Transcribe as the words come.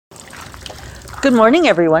Good morning,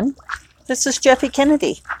 everyone. This is Jeffe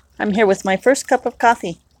Kennedy. I'm here with my first cup of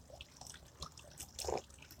coffee.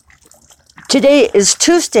 Today is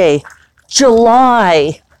Tuesday,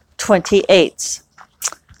 July 28th.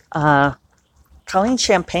 Colleen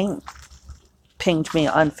Champagne pinged me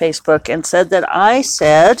on Facebook and said that I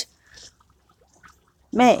said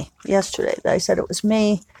May yesterday. I said it was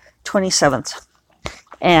May 27th.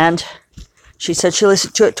 And she said she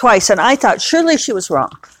listened to it twice, and I thought surely she was wrong.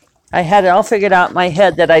 I had it all figured out in my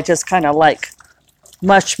head that I just kind of like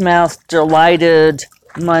mush-mouthed, delighted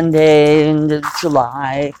Monday in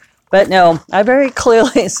July. But no, I very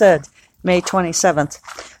clearly said May 27th.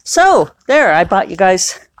 So there, I bought you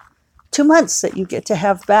guys 2 months that you get to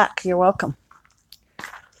have back. You're welcome.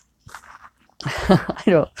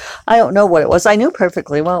 I don't know what it was. I knew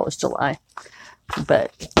perfectly well it was July.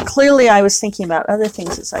 But clearly I was thinking about other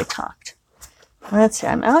things as I talked. Let's see,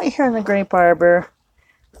 I'm out here in the Grape Arbor.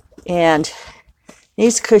 And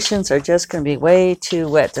these cushions are just going to be way too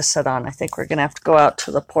wet to sit on. I think we're going to have to go out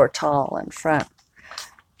to the portal in front.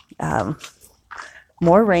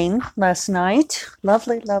 More rain last night.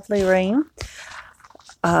 Lovely, lovely rain.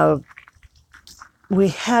 We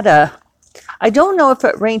had I don't know if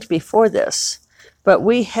it rained before this, but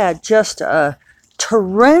we had just a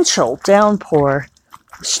torrential downpour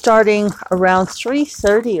starting around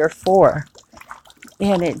 3:30 or 4.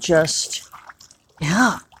 And it just,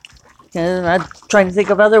 yeah. And I'm trying to think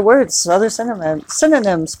of other words, other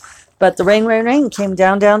synonyms. But the rain came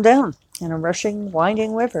down, down, down in a rushing,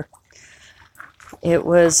 winding river. It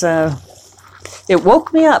was, it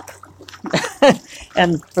woke me up.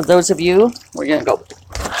 And for those of you, we're going to go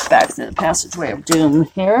back to the passageway of doom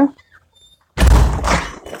here.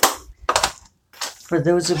 For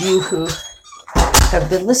those of you who have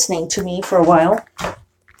been listening to me for a while,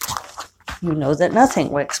 you know that nothing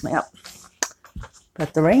wakes me up.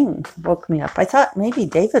 But the rain woke me up. I thought maybe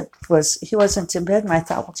David wasn't in bed, and I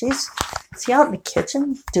thought, well, geez, is he out in the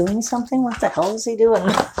kitchen doing something? What the hell is he doing?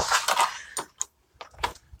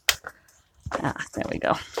 There we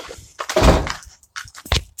go.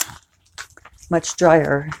 Much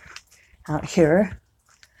drier out here.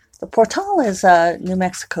 The portal is a New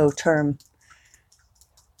Mexico term,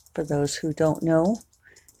 for those who don't know.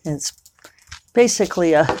 It's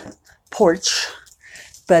basically a porch,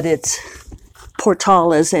 but it's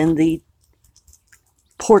portal is in the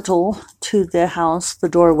portal to the house, the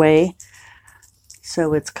doorway.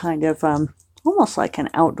 So it's kind of almost like an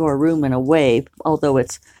outdoor room in a way, although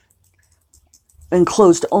it's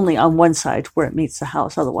enclosed only on one side where it meets the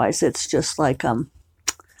house. Otherwise, it's just like a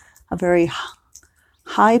very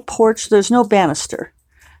high porch. There's no banister.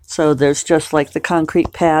 So there's just like the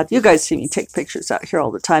concrete pad. You guys see me take pictures out here all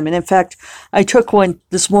the time. And in fact, I took one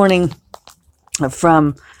this morning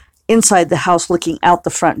from inside the house looking out the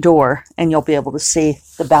front door, and you'll be able to see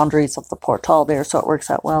the boundaries of the portal there, so it works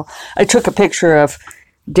out well. I took a picture of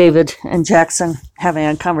David and Jackson having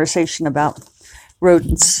a conversation about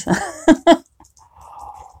rodents.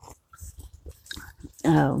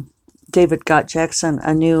 David got Jackson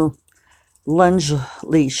a new lunge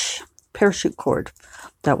leash parachute cord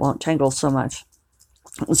that won't tangle so much.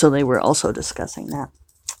 So they were also discussing that.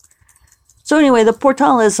 So anyway, the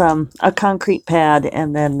portal is a concrete pad,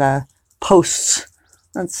 and then the posts,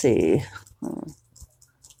 let's see,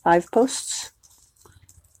 5 posts?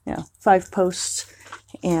 Yeah, 5 posts,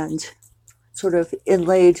 and sort of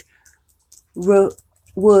inlaid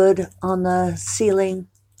wood on the ceiling,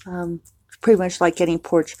 pretty much like any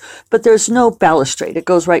porch, but there's no balustrade. It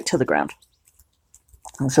goes right to the ground.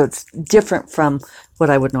 And so it's different from what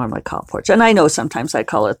I would normally call a porch. And I know sometimes I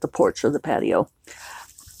call it the porch or the patio.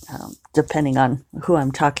 Depending on who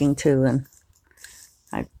I'm talking to, and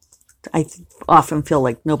I often feel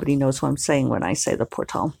like nobody knows what I'm saying when I say the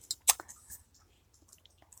portal.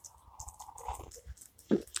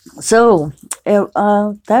 So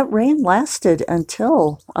that rain lasted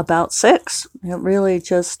until about 6. It really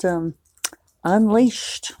just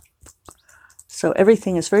unleashed. So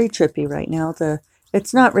everything is very drippy right now.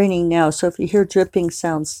 It's not raining now, so if you hear dripping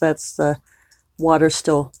sounds, that's the water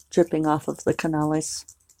still dripping off of the canales.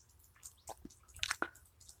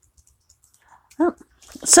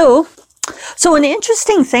 So an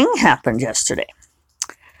interesting thing happened yesterday.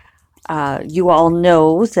 You all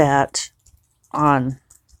know that I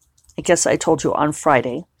guess I told you on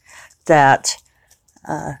Friday, that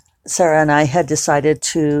Sarah and I had decided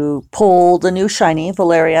to pull the new shiny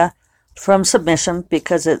Valeria from submission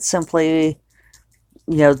because it's simply,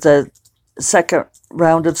 the second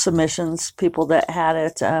round of submissions, people that had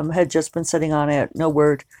it had just been sitting on it, no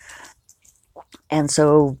word.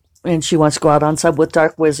 And she wants to go out on sub with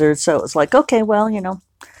Dark Wizard. So it was like, okay, well,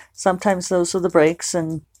 sometimes those are the breaks.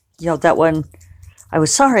 And, that one, I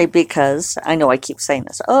was sorry because I know I keep saying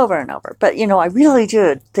this over and over, but, I really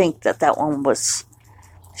did think that one was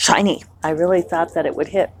shiny. I really thought that it would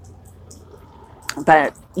hit.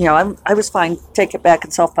 But, I was fine. Take it back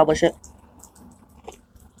and self-publish it.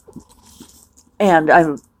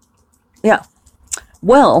 And yeah.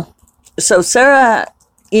 Well, so Sarah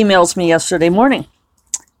emails me yesterday morning.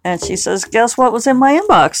 And she says, guess what was in my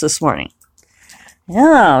inbox this morning?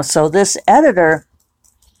 Yeah, so this editor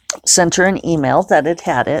sent her an email that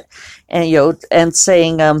had it, and and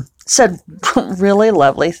saying said really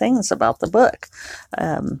lovely things about the book,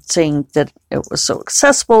 saying that it was so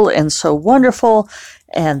accessible and so wonderful,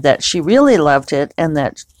 and that she really loved it, and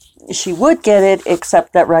that she would get it,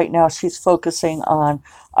 except that right now she's focusing on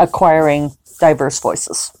acquiring diverse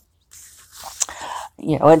voices.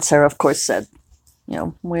 And Sarah, of course, said,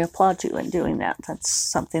 we applaud you in doing that. That's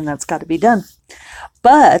something that's got to be done.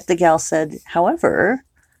 But the gal said, however,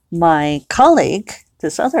 my colleague,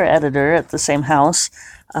 this other editor at the same house,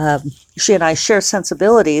 she and I share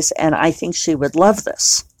sensibilities, and I think she would love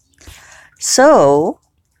this. So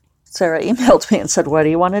Sarah emailed me and said, what do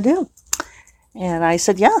you want to do? And I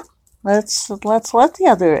said, yeah, let's let the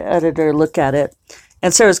other editor look at it.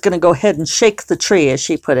 And Sarah's going to go ahead and shake the tree, as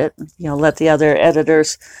she put it, let the other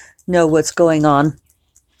editors know what's going on.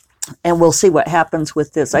 And we'll see what happens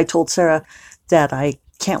with this. I told Sarah that I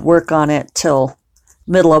can't work on it till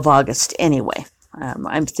middle of August anyway.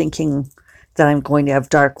 I'm thinking that I'm going to have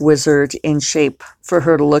Dark Wizard in shape for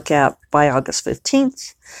her to look at by August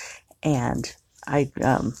 15th. And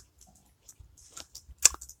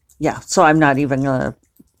so I'm not even going to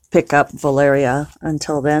pick up Valeria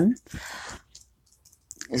until then.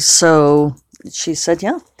 So she said,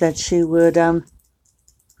 that she would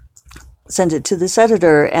send it to this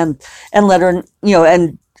editor and let her,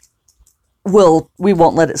 and we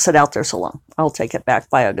won't let it sit out there so long. I'll take it back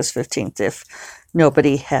by August 15th if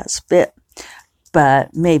nobody has bit.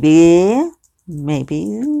 But maybe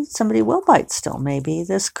somebody will bite still. Maybe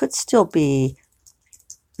this could still be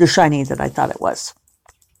the shiny that I thought it was.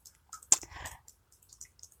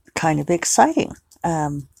 Kind of exciting.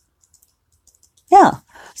 Yeah.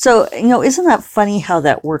 So, isn't that funny how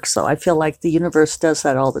that works, though? I feel like the universe does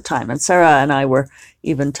that all the time. And Sarah and I were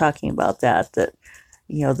even talking about that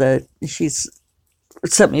she's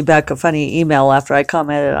sent me back a funny email after I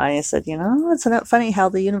commented. I said, isn't it funny how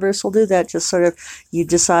the universe will do that? Just sort of, you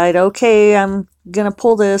decide, okay, I'm going to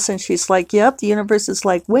pull this. And she's like, yep. The universe is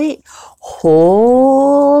like, wait,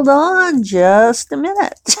 hold on just a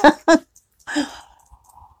minute.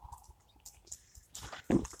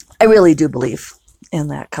 I really do believe in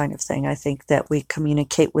that kind of thing. I think that we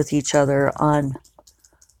communicate with each other on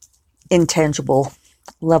intangible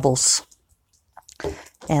levels.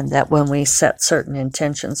 And that when we set certain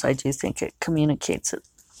intentions, I do think it communicates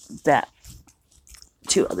that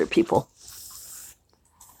to other people.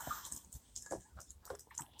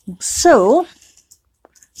 So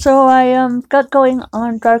I got going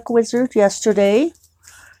on Dark Wizard yesterday.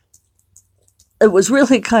 It was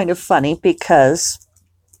really kind of funny because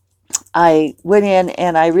I went in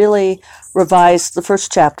and I really revised the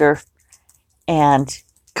first chapter and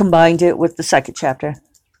combined it with the second chapter.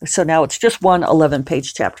 So now it's just one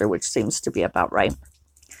 11-page chapter, which seems to be about right.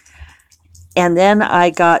 And then I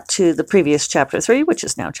got to the previous chapter 3, which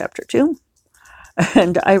is now chapter 2.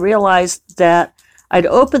 And I realized that I'd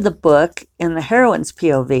opened the book in the heroine's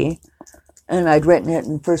POV, and I'd written it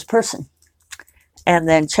in first person. And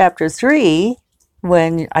then chapter 3,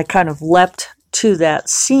 when I kind of leapt to that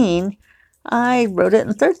scene, I wrote it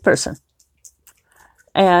in third person.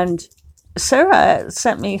 And Sarah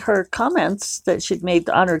sent me her comments that she'd made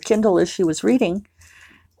on her Kindle as she was reading.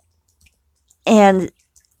 And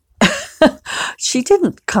she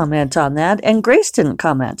didn't comment on that, and Grace didn't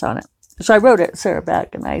comment on it. So I wrote it, Sarah,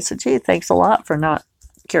 back, and I said, gee, thanks a lot for not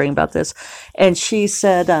caring about this. And she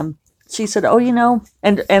said, oh,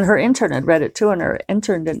 and her intern had read it too, and her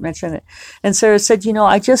intern didn't mention it. And Sarah said,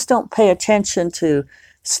 I just don't pay attention to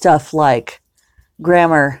stuff like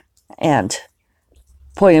grammar and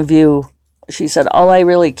point of view. She said, all I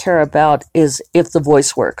really care about is if the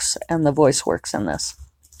voice works, and the voice works in this.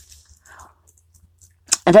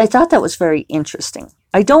 And I thought that was very interesting.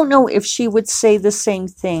 I don't know if she would say the same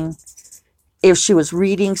thing if she was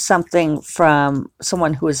reading something from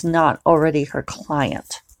someone who is not already her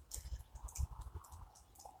client.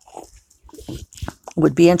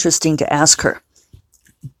 Would be interesting to ask her.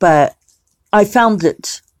 But I found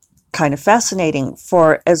it kind of fascinating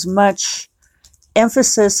for as much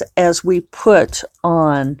emphasis as we put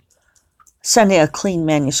on sending a clean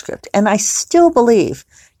manuscript. And I still believe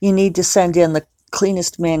you need to send in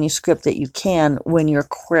cleanest manuscript that you can when you're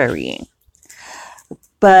querying.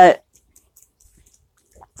 But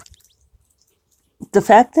the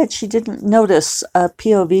fact that she didn't notice a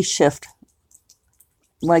POV shift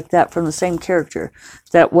like that from the same character,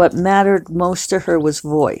 that what mattered most to her was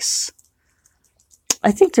voice,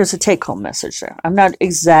 I think there's a take-home message there. I'm not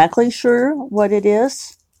exactly sure what it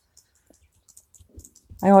is.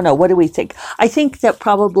 I don't know. What do we think? I think that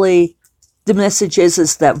probably the message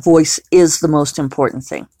is that voice is the most important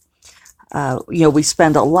thing. We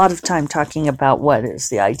spend a lot of time talking about what is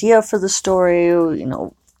the idea for the story,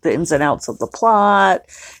 the ins and outs of the plot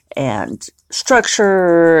and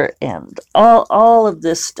structure and all of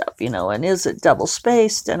this stuff, and is it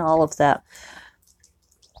double-spaced and all of that.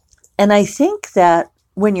 And I think that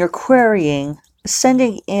when you're querying,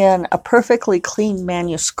 sending in a perfectly clean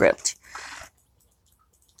manuscript,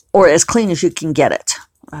 or as clean as you can get it,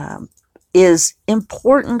 is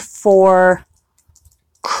important for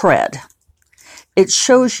cred. It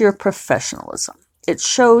shows your professionalism. It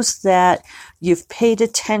shows that you've paid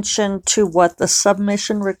attention to what the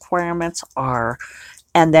submission requirements are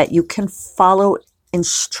and that you can follow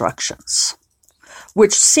instructions,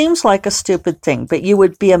 which seems like a stupid thing, but you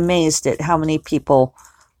would be amazed at how many people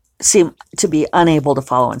seem to be unable to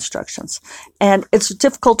follow instructions. And it's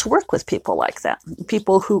difficult to work with people like that.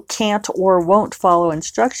 People who can't or won't follow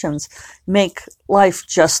instructions make life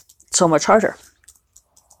just so much harder.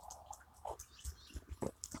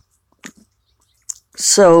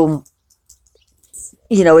 So,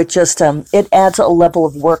 it just, it adds a level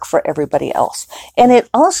of work for everybody else. And it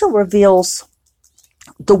also reveals,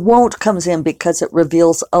 the won't comes in because it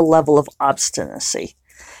reveals a level of obstinacy.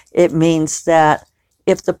 It means that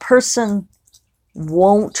if the person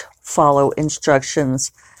won't follow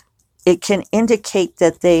instructions, it can indicate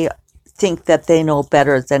that they think that they know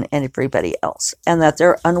better than everybody else and that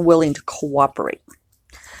they're unwilling to cooperate.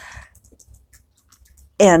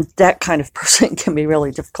 And that kind of person can be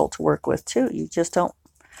really difficult to work with too. You just don't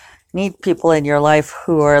need people in your life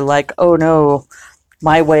who are like, oh no,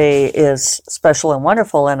 my way is special and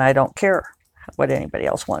wonderful and I don't care what anybody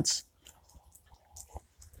else wants.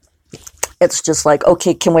 It's just like,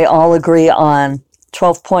 okay, can we all agree on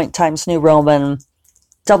 12-point Times New Roman,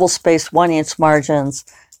 double-spaced 1-inch margins?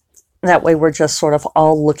 That way we're just sort of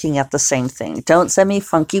all looking at the same thing. Don't send me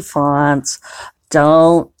funky fonts.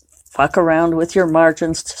 Don't fuck around with your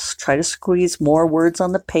margins to try to squeeze more words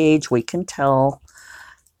on the page. We can tell.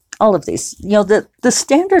 All of these. The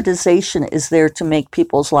standardization is there to make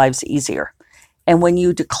people's lives easier. And when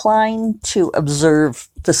you decline to observe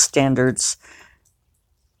the standards,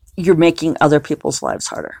 you're making other people's lives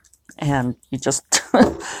harder. And you just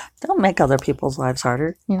don't make other people's lives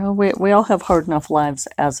harder. We all have hard enough lives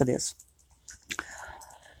as it is.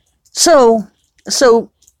 So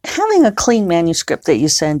having a clean manuscript that you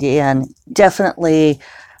send in definitely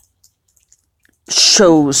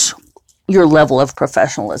shows your level of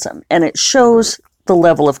professionalism, and it shows the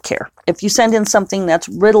level of care. If you send in something that's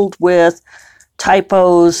riddled with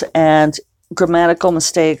typos and grammatical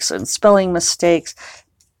mistakes and spelling mistakes,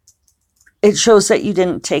 it shows that you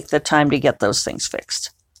didn't take the time to get those things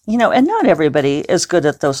fixed. And not everybody is good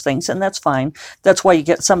at those things, and that's fine. That's why you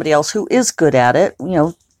get somebody else who is good at it.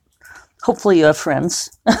 Hopefully you have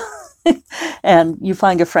friends and you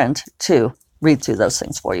find a friend to read through those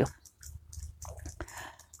things for you.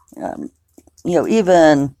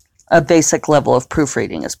 Even a basic level of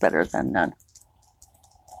proofreading is better than none.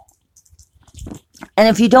 And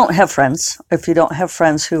if you don't have friends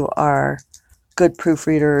who are good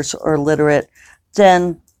proofreaders or literate,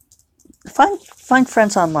 then find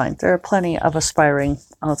friends online. There are plenty of aspiring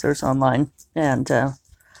authors online and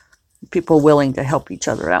people willing to help each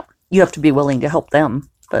other out. You have to be willing to help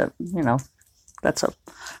them, but, that's a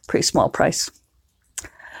pretty small price.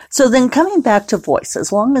 So then coming back to voice,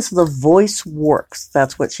 as long as the voice works,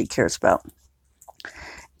 that's what she cares about.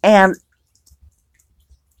 And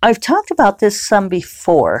I've talked about this some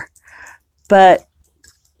before, but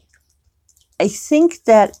I think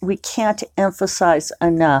that we can't emphasize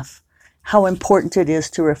enough how important it is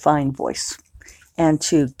to refine voice and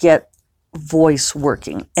to get voice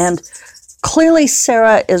working. And clearly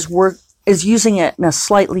Sarah is using it in a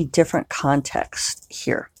slightly different context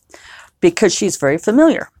here because she's very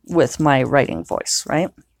familiar with my writing voice,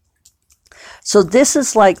 right? So this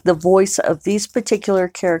is like the voice of these particular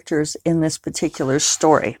characters in this particular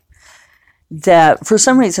story that for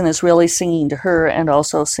some reason is really singing to her and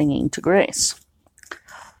also singing to Grace.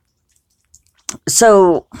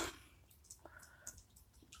 So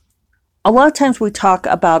a lot of times we talk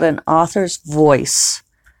about an author's voice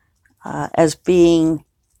as being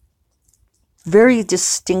very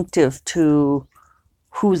distinctive to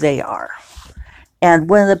who they are. And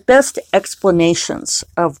one of the best explanations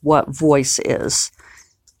of what voice is,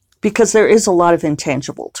 because there is a lot of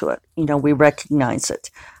intangible to it, we recognize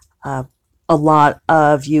it. A lot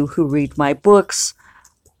of you who read my books,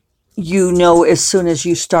 as soon as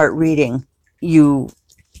you start reading, you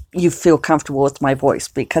feel comfortable with my voice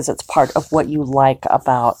because it's part of what you like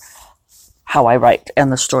about how I write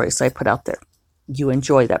and the stories I put out there. You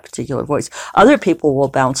enjoy that particular voice. Other people will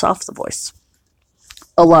bounce off the voice.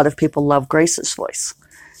 A lot of people love Grace's voice.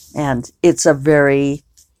 And it's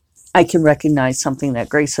I can recognize something that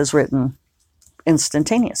Grace has written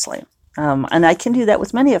instantaneously. And I can do that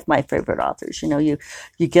with many of my favorite authors. You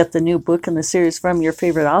get the new book in the series from your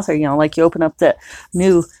favorite author, like you open up that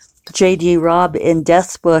new J.D. Robb In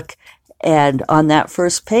Death book, and on that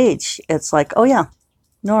first page, it's like, oh yeah,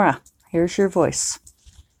 Nora, here's your voice.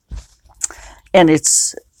 And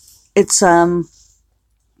it's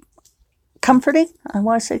comforting. I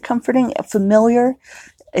want to say comforting, familiar.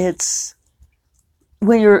 It's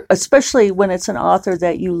especially when it's an author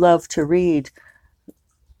that you love to read,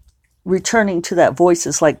 returning to that voice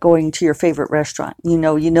is like going to your favorite restaurant. You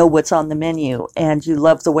know what's on the menu, and you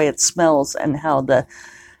love the way it smells and how the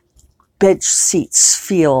bench seats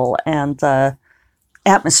feel and the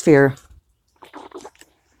atmosphere.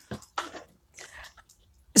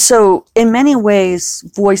 So in many ways,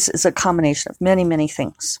 voice is a combination of many, many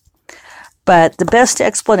things. But the best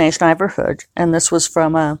explanation I ever heard, and this was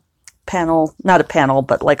from a panel, not a panel,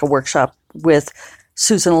 but like a workshop with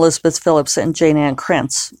Susan Elizabeth Phillips and Jane Ann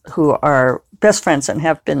Krentz, who are best friends and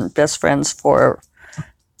have been best friends for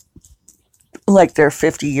like their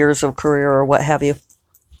 50 years of career or what have you.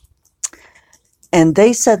 And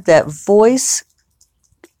they said that voice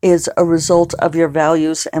is a result of your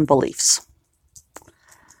values and beliefs.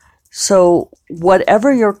 So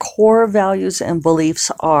whatever your core values and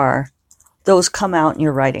beliefs are, those come out in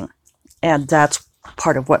your writing. And that's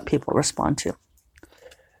part of what people respond to.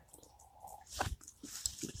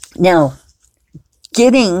 Now,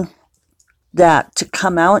 getting that to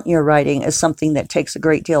come out in your writing is something that takes a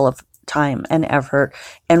great deal of time and effort.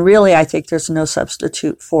 And really, I think there's no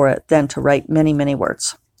substitute for it than to write many, many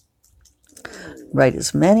words. Write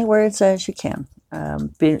as many words as you can.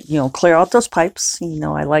 Clear out those pipes.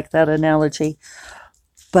 I like that analogy.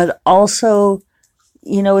 But also,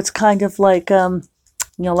 it's kind of like,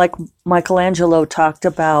 like Michelangelo talked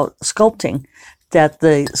about sculpting, that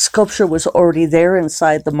the sculpture was already there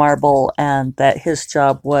inside the marble and that his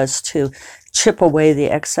job was to chip away the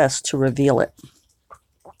excess to reveal it.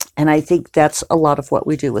 And I think that's a lot of what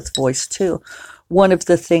we do with voice too. One of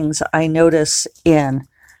the things I notice in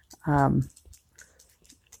newbie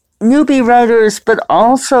writers, but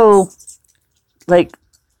also like,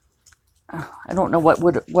 I don't know what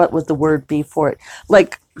would the word be for it.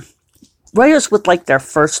 Like writers with like their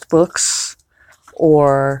first books,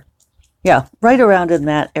 or right around in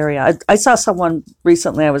that area. I saw someone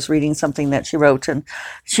recently, I was reading something that she wrote, and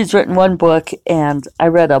she's written one book, and I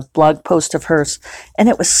read a blog post of hers, and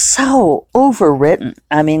it was so overwritten.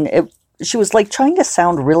 I mean, she was like trying to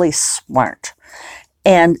sound really smart.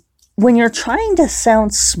 And when you're trying to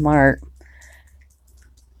sound smart,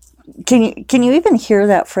 can you even hear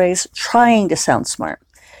that phrase? Trying to sound smart.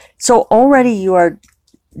 So already you are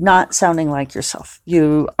not sounding like yourself.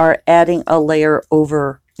 You are adding a layer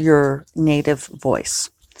over your native voice.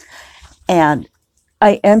 And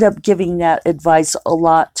I end up giving that advice a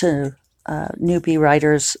lot to newbie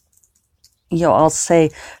writers. I'll say,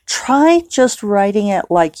 try just writing it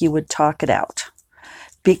like you would talk it out,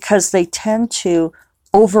 because they tend to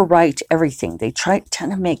overwrite everything. They tend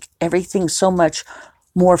to make everything so much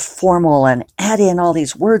more formal and add in all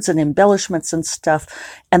these words and embellishments and stuff.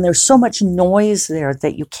 And there's so much noise there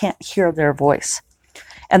that you can't hear their voice.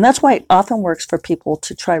 And that's why it often works for people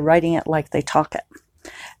to try writing it like they talk it,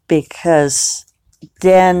 because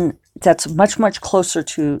then that's much, much closer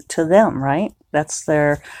to them, right? That's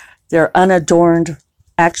their unadorned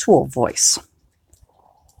actual voice.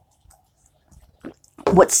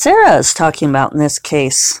 What Sarah is talking about in this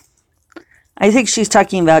case, I think she's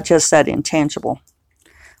talking about just that intangible.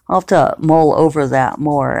 I'll have to mull over that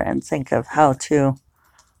more and think of how to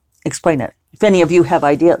explain it. If any of you have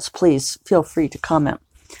ideas, please feel free to comment.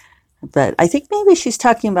 But I think maybe she's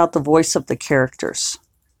talking about the voice of the characters,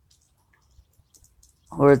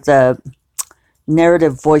 or the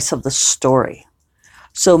narrative voice of the story.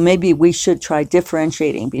 So maybe we should try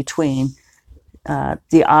differentiating between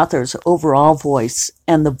the author's overall voice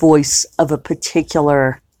and the voice of a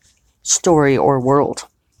particular story or world.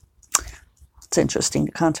 It's interesting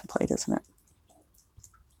to contemplate, isn't it?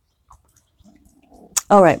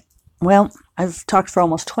 All right. Well, I've talked for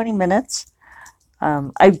almost 20 minutes.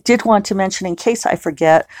 I did want to mention, in case I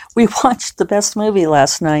forget, we watched the best movie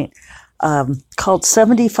last night called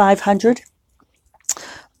 7500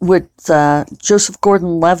 with Joseph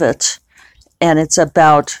Gordon-Levitt, and it's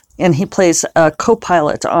about, and he plays a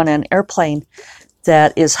co-pilot on an airplane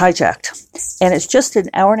that is hijacked. And it's just an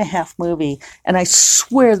hour and a half movie, and I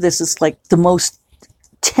swear this is like the most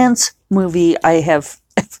tense movie I have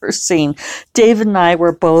ever seen. David and I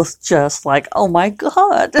were both just like, oh my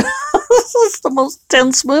God, this is the most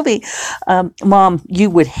tense movie. Mom,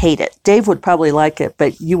 you would hate it. Dave would probably like it,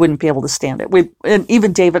 but you wouldn't be able to stand it. And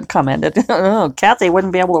even David commented, oh, Kathy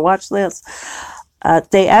wouldn't be able to watch this.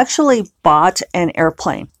 They actually bought an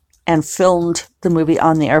airplane and filmed the movie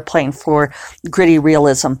on the airplane for gritty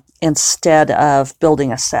realism instead of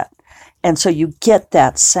building a set. And so you get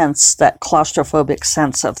that sense, that claustrophobic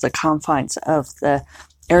sense of the confines of the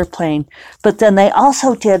airplane. But then they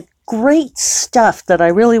also did great stuff that I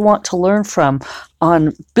really want to learn from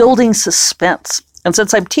on building suspense. And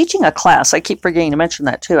since I'm teaching a class, I keep forgetting to mention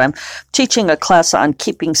that too. I'm teaching a class on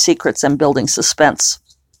keeping secrets and building suspense.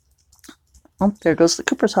 Oh, there goes the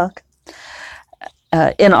Cooper's Hawk.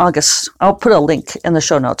 In August, I'll put a link in the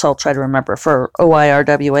show notes. I'll try to remember, for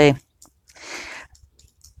OIRWA.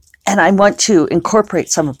 And I want to incorporate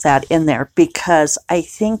some of that in there because I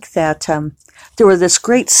think that there were this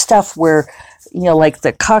great stuff where, like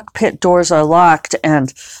the cockpit doors are locked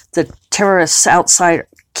and the terrorists outside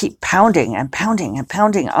keep pounding and pounding and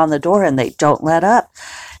pounding on the door and they don't let up.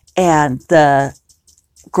 And the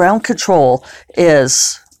ground control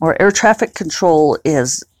or air traffic control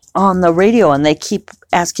is on the radio and they keep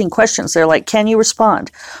asking questions. They're like, can you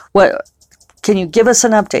respond? Can you give us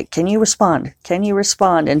an update? Can you respond? Can you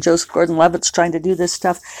respond? And Joseph Gordon-Levitt's trying to do this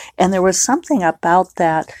stuff. And there was something about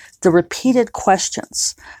that, the repeated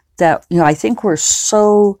questions that, I think we're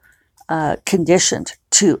so conditioned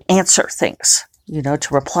to answer things, to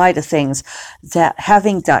reply to things, that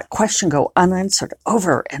having that question go unanswered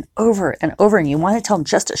over and over and over, and you want to tell them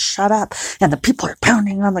just to shut up, and the people are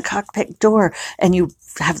pounding on the cockpit door, and you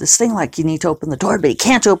have this thing like you need to open the door, but you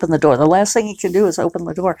can't open the door. The last thing you can do is open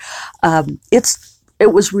the door.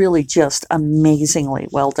 It was really just amazingly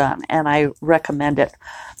well done, and I recommend it.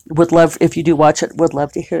 Would love, if you do watch it, would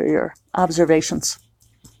love to hear your observations.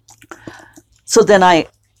 So then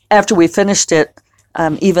after we finished it,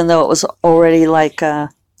 even though it was already like,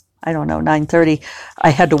 9:30, I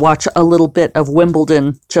had to watch a little bit of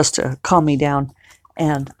Wimbledon just to calm me down.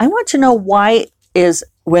 And I want to know, why is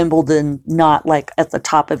Wimbledon not like at the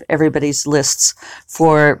top of everybody's lists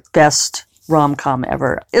for best rom-com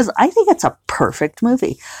ever? I think it's a perfect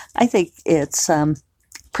movie. I think it's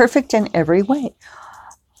perfect in every way.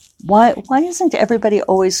 Why isn't everybody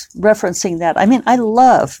always referencing that? I mean, I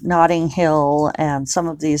love Notting Hill and some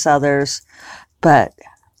of these others, but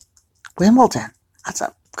Wimbledon, that's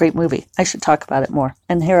a great movie. I should talk about it more.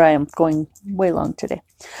 And here I am going way long today.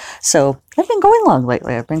 So I've been going long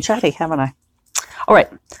lately. I've been chatty, haven't I? All right,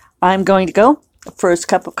 I'm going to go. The First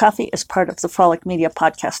Cup of Coffee is part of the Frolic Media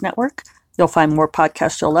Podcast Network. You'll find more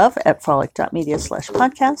podcasts you'll love at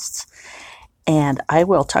frolic.media/podcasts. And I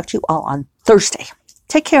will talk to you all on Thursday.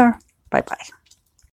 Take care. Bye-bye.